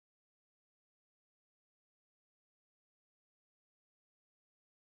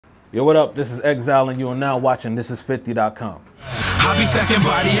Yo, what up? This is X-Yle, and you are now watching ThisIs50.com. I be stacking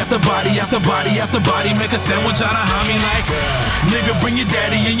body after body after body after body, make a sandwich out of homie like, nigga, bring your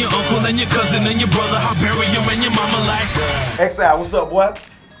daddy and your uncle and your cousin and your brother, I'll bury you and your mama like. X-Yle, what's up, boy?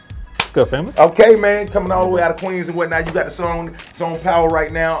 What's good, family? Okay, man, coming all the way out of Queens and whatnot. You got the song, it's on Power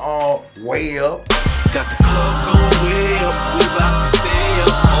right now, Way Up. Got the club going way up, we about to stay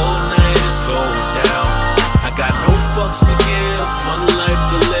up all night, it's going down. I got no fucks to give, one life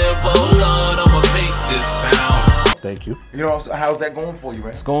to live, oh Lord, I'ma paint this town. Thank you. You know, how's that going for you,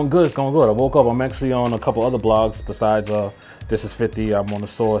 man? It's going good. It's going good. I woke up. I'm actually on a couple other blogs besides This Is 50. I'm on The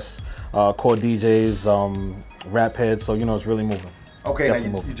Source, Core DJs, Rap Heads. So, you know, it's really moving. Okay,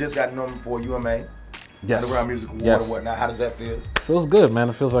 now you just got known for UMA. Yes. Underground Music Award yes. and whatnot. How does that feel? It feels good, man.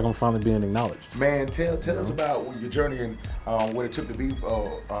 It feels like I'm finally being acknowledged. Man, tell us about your journey and what it took to be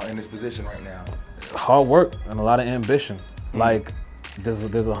in this position right now. Hard work and a lot of ambition. Like, there's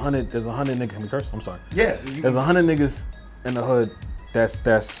a hundred niggas. Can we curse? I'm sorry. Yes. There's 100 niggas in the hood that's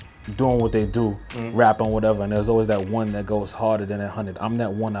doing what they do, rapping, whatever, and there's always that one that goes harder than that 100. I'm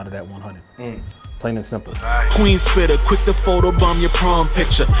that one out of that 100. Plain and simple. Queen spitter, quick to photobomb your prom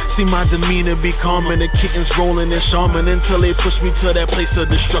picture. See my demeanor be calm and the kittens rolling and charming until they push me to that place of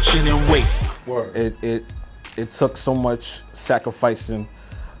destruction and waste. Word. It took so much sacrificing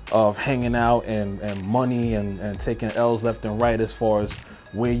of hanging out and money and taking L's left and right as far as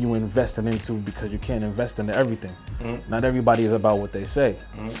where you investing into, because you can't invest into everything. Not everybody is about what they say.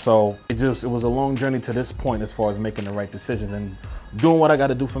 So it was a long journey to this point as far as making the right decisions and doing what I got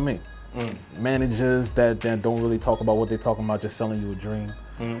to do for me. Managers that don't really talk about what they're talking about, just selling you a dream.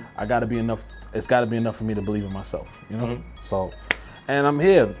 I got to be enough. It's got to be enough for me to believe in myself. You know. So. And I'm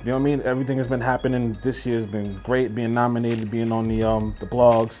here, you know what I mean? Everything has been happening. This year's been great, being nominated, being on the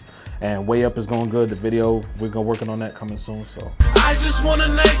blogs, and Way Up is going good. The video, we're working on that coming soon, so. I just want a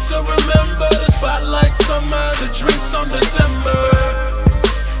night to remember, the spotlight summer, the drinks on December.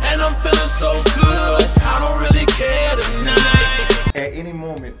 And I'm feeling so good, I don't really care tonight. At any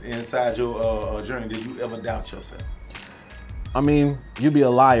moment inside your journey, did you ever doubt yourself? I mean, you'd be a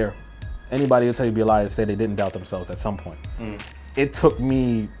liar. Anybody will tell you be a liar, say they didn't doubt themselves at some point. It took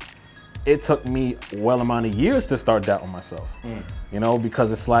me well amount of years to start doubting myself, you know, because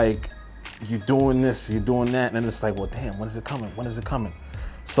it's like you're doing this, you're doing that, and then it's like, well, damn, when is it coming? When is it coming?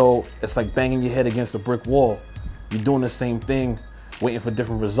 So it's like banging your head against a brick wall. You're doing the same thing, waiting for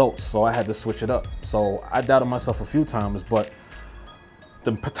different results. So I had to switch it up. So I doubted myself a few times, but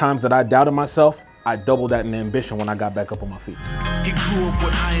the times that I doubted myself, I doubled that in ambition when I got back up on my feet. He grew up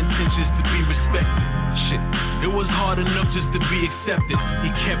with high intentions to be respected. Shit, it was hard enough just to be accepted. He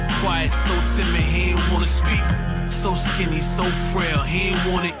kept quiet, so timid, he didn't want to speak. So skinny, so frail, he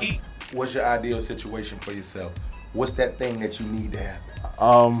didn't want to eat. What's your ideal situation for yourself? What's that thing that you need to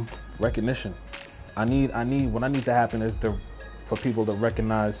happen? Recognition. What I need to happen is for people to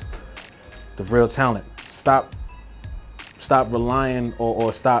recognize the real talent. Stop relying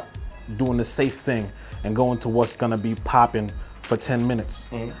or stop doing the safe thing and going to what's gonna be popping for 10 minutes,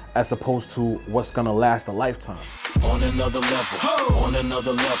 as opposed to what's gonna last a lifetime. On another level, on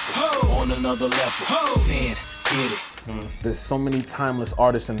another level, on another level. Saying, get it. There's so many timeless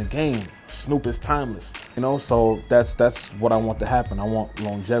artists in the game. Snoop is timeless, you know. So that's what I want to happen. I want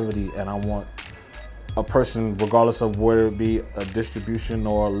longevity, and I want a person, regardless of whether it be a distribution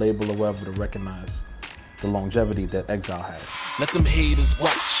or a label or whatever, to recognize the longevity that X-Yle has. Let them haters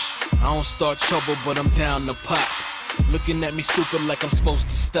watch. I don't start trouble, but I'm down to pop. Looking at me stupid like I'm supposed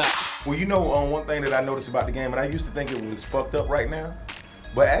to stop. Well, you know, one thing that I noticed about the game, and I used to think it was fucked up right now,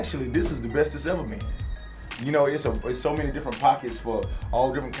 but actually this is the best it's ever been. You know, it's so many different pockets for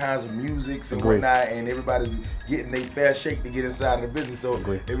all different kinds of musics and whatnot, and everybody's getting their fair shake to get inside of the business. So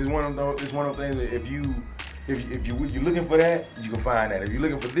it's one of those things that if you're looking for that, you can find that. If you're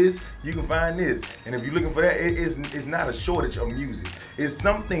looking for this, you can find this. And if you're looking for that, it's not a shortage of music. It's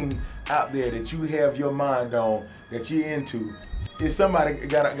something out there that you have your mind on, that you're into. If somebody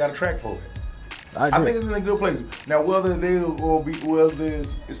got a track for it. I think it's in a good place. Now, whether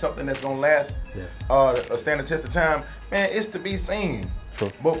it's something that's gonna last, stand the test of time, man, it's to be seen.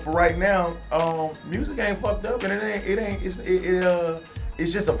 True. But for right now, music ain't fucked up, and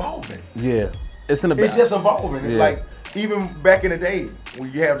it's just evolving. Yeah. It's just evolving. Yeah. Like even back in the day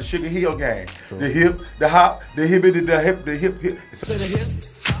when you have the Sugar Hill Gang, the hip, the hop, the hibbity, the hip. So the hip,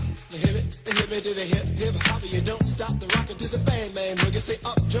 hop, the hibbit, the hibbity, the hip hop, you don't stop the rockin' to the bang bang boogie. Say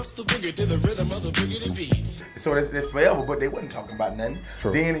up, jump the boogie to the rhythm of the boogie beat. So that's forever, but they wasn't talking about nothing.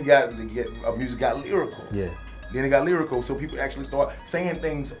 True. Then music got lyrical. Yeah. Then it got lyrical, so people actually start saying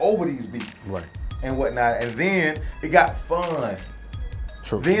things over these beats, right, and whatnot. And then it got fun.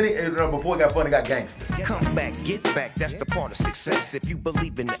 True. Then before it got fun, it got gangster. Come back, get back, that's the part of success. If you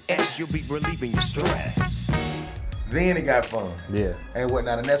believe in the S, you'll be relieving your stress. Then it got fun. Yeah. And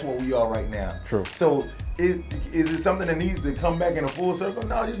whatnot, and that's what we are right now. True. So is it something that needs to come back in a full circle?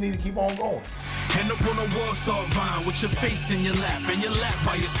 No, I just need to keep on going. End up on a wall, start vine with your face in your lap and your lap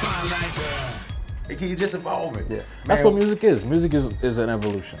by your spine like. It keeps just evolving. Yeah. That's what music is. Music is an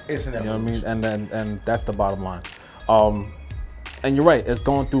evolution. It's an evolution. You know what I mean? And that's the bottom line. And you're right, it's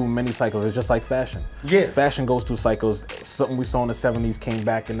going through many cycles. It's just like fashion. Yeah. Fashion goes through cycles. Something we saw in the 70s came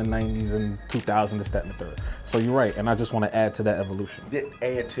back in the 90s and 2000s, this, that, and the third. So you're right, and I just want to add to that evolution.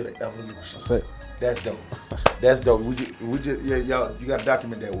 Add to the evolution. That's it. That's dope. That's dope. Y'all, you got to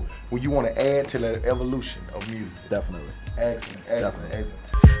document that. When you want to add to the evolution of music. Definitely. Excellent. Excellent.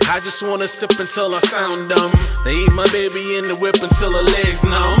 I just wanna sip until I sound dumb. They eat my baby in the whip until her legs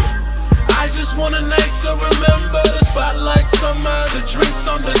numb. I just want a night to remember the spotlight summer, the drinks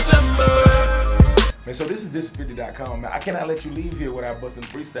on December. Man, so this is this50.com, man. I cannot let you leave here without busting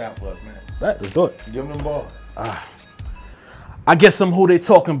freestyle for us, man. Right, let's do it. Give them bars. I guess I'm who they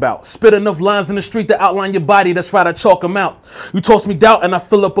talking about. Spit enough lines in the street to outline your body, that's right, I chalk them out. You toss me doubt and I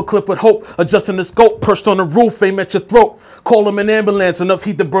fill up a clip with hope. Adjusting the scope, perched on the roof, aim at your throat. Call them an ambulance, enough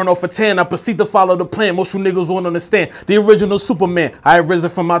heat to burn off a tan. I proceed to follow the plan, most you niggas won't understand. The original Superman, I have risen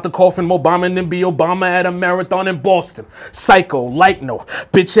from out the coffin, more bombing than be Obama at a marathon in Boston. Psycho, like no,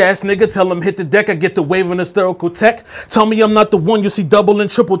 bitch ass nigga, tell him hit the deck, I get the wave in hysterical tech. Tell me I'm not the one you see double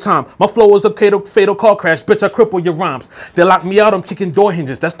and triple time. My flow is a fatal car crash, bitch I cripple your rhymes. They lock me out, I'm kicking door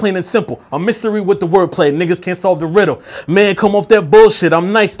hinges, that's plain and simple. A mystery with the wordplay, niggas can't solve the riddle. Man, come off that bullshit,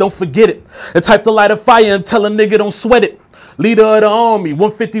 I'm nice, don't forget it. The type to light a fire and tell a nigga don't sweat it. Leader of the army,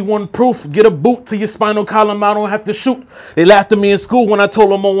 151 proof, get a boot to your spinal column, I don't have to shoot. They laughed at me in school when I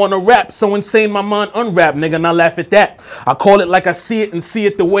told them I want to rap, so insane my mind unwrapped, nigga, now laugh at that. I call it like I see it and see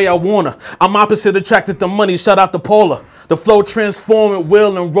it the way I wanna. I'm opposite attracted to money, shout out to Paula. The flow transform it,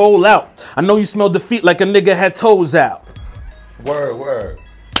 will and roll out. I know you smell defeat like a nigga had toes out. Word.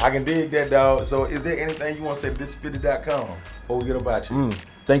 I can dig that, dog. So is there anything you want to say to this50.com before we get about you?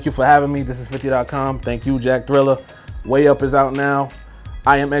 Thank you for having me, this is 50.com. Thank you, Jack Thriller. Way Up is out now.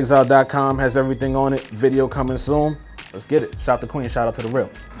 IamExile.com has everything on it. Video coming soon. Let's get it. Shout out to Queen, shout out to The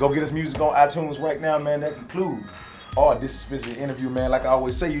Real. Go get his music on iTunes right now, man. That concludes this is 50 interview, man. Like I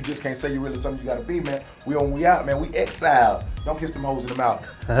always say, you just can't say you're really something you gotta be, man. We on, we out, man. We exiled. Don't kiss them hoes in the mouth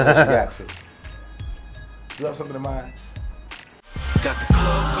unless you got to. You have something in mind? Got the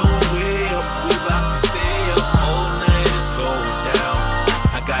club going way up, we about to